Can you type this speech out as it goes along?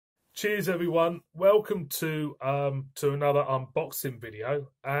Cheers, everyone. Welcome to another unboxing video,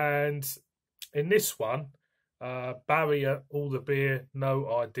 and in this one, Barry at All the Beer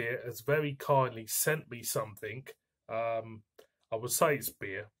No Idea has very kindly sent me something. I would say it's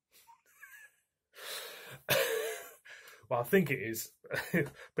beer. Well, I think it is.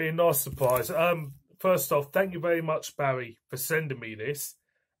 Be a nice surprise. First off, thank you very much, Barry, for sending me this.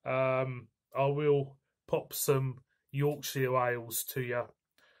 I will pop some Yorkshire ales to you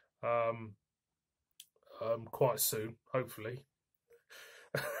quite soon, hopefully.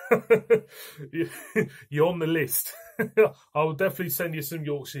 You're on the list. I will definitely send you some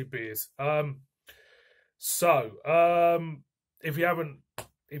Yorkshire beers. If you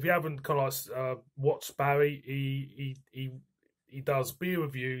haven't kind of watched Barry, he does beer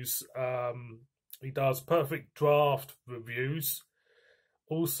reviews. He does perfect draft reviews.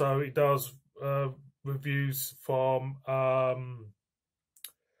 Also, he does reviews from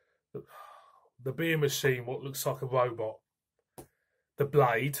the beer machine, what looks like a robot, the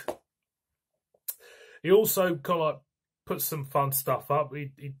Blade. He also kind of like put some fun stuff up. He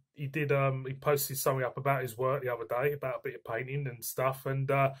posted something up about his work the other day, about a bit of painting and stuff,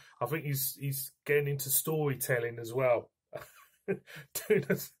 and I think he's getting into storytelling as well.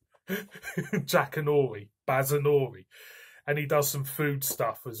 Jack and Ori, Baz and Ori, and he does some food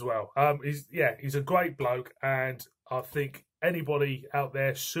stuff as well. He's a great bloke, and I think anybody out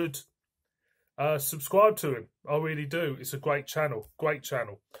there should subscribe to him. I really do. It's a great channel,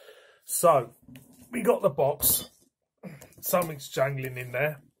 So we got the box. Something's jangling in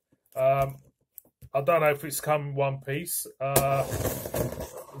there. I don't know if it's come in one piece. We'll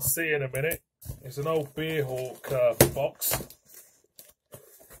see in a minute. It's an old Beerhawk box.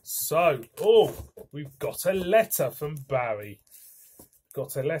 So, we've got a letter from Barry.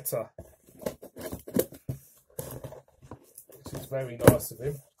 Got a letter. Which is very nice of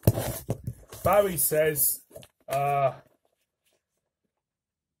him. Barry says,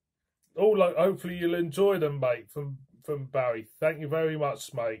 hopefully you'll enjoy them, mate, from Barry. Thank you very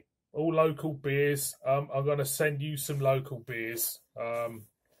much, mate. All local beers. I'm going to send you some local beers.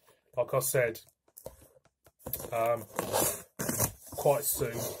 Like I said, quite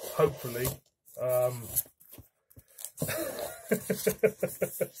soon, hopefully.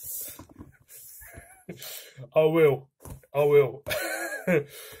 I will.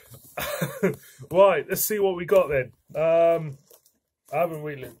 Right, let's see what we got then. I haven't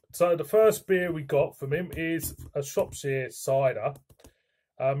really. So the first beer we got from him is a Shropshire cider,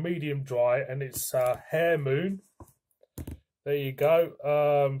 medium dry, and it's Hare Moon. There you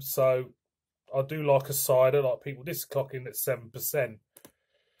go. So I do like a cider, like people. This is clocking at 7%.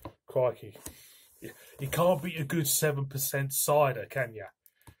 Crikey, you can't beat a good 7% cider, can you?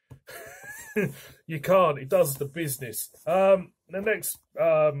 You can't. It does the business. The next,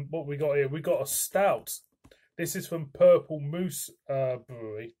 what we got here, we got a stout. This is from Purple Moose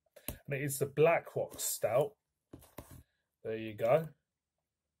Brewery, and it is the Black Rock Stout. There you go.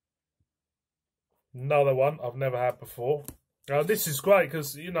 Another one I've never had before. This is great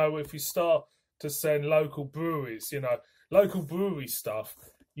because, you know, if you start to send local breweries, you know, local brewery stuff,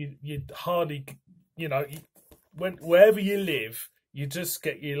 you hardly, you know, wherever you live, you just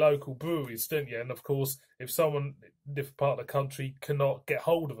get your local breweries, don't you? And of course, if someone in a different part of the country cannot get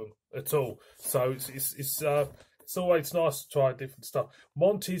hold of them at all, so it's always nice to try different stuff.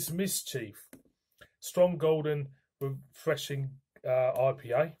 Monty's Mischief, strong golden refreshing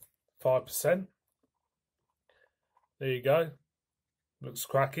IPA, 5%. There you go. Looks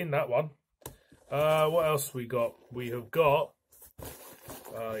cracking, that one. What else we got? We have got.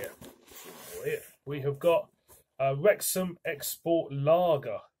 We have got. Wrexham Export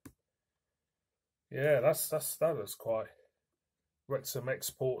Lager. Yeah, that is quite. Wrexham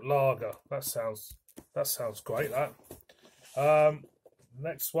Export Lager. That sounds great. That.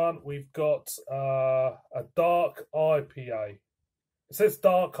 Next one we've got a dark IPA. It says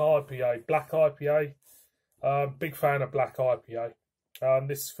dark IPA, black IPA. Big fan of black IPA.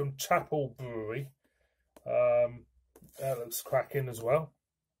 This is from Chapel Brewery. That looks cracking as well.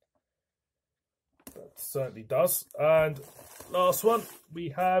 That certainly does. And last one, we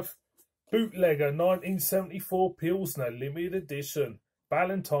have Bootlegger 1974 Pilsner Limited Edition,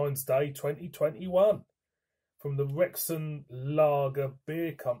 Valentine's Day 2021, from the Wrexham Lager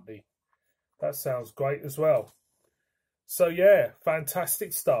Beer Company. That sounds great as well. So yeah,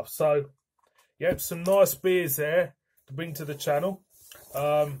 fantastic stuff. So yep, some nice beers there to bring to the channel.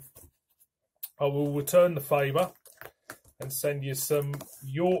 I will return the favour and send you some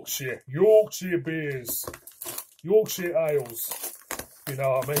Yorkshire beers, Yorkshire ales, you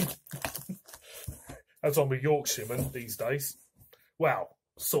know what I mean? As I'm a Yorkshireman these days. Well,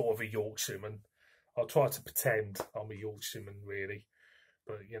 sort of a Yorkshireman. I'll try to pretend I'm a Yorkshireman, really.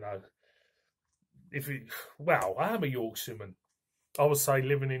 But, you know, well, I am a Yorkshireman. I would say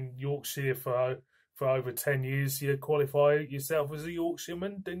living in Yorkshire for over 10 years, you qualify yourself as a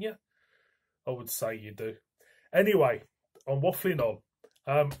Yorkshireman, didn't you? I would say you do. Anyway, I'm waffling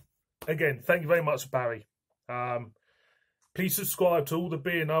on. Again, thank you very much, Barry. Please subscribe to All the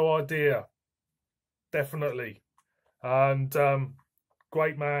Beer, No Idea. Definitely. And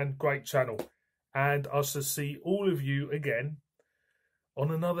great man, great channel. And I shall see all of you again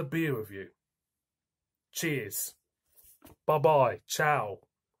on another beer review. Cheers. Bye-bye. Ciao.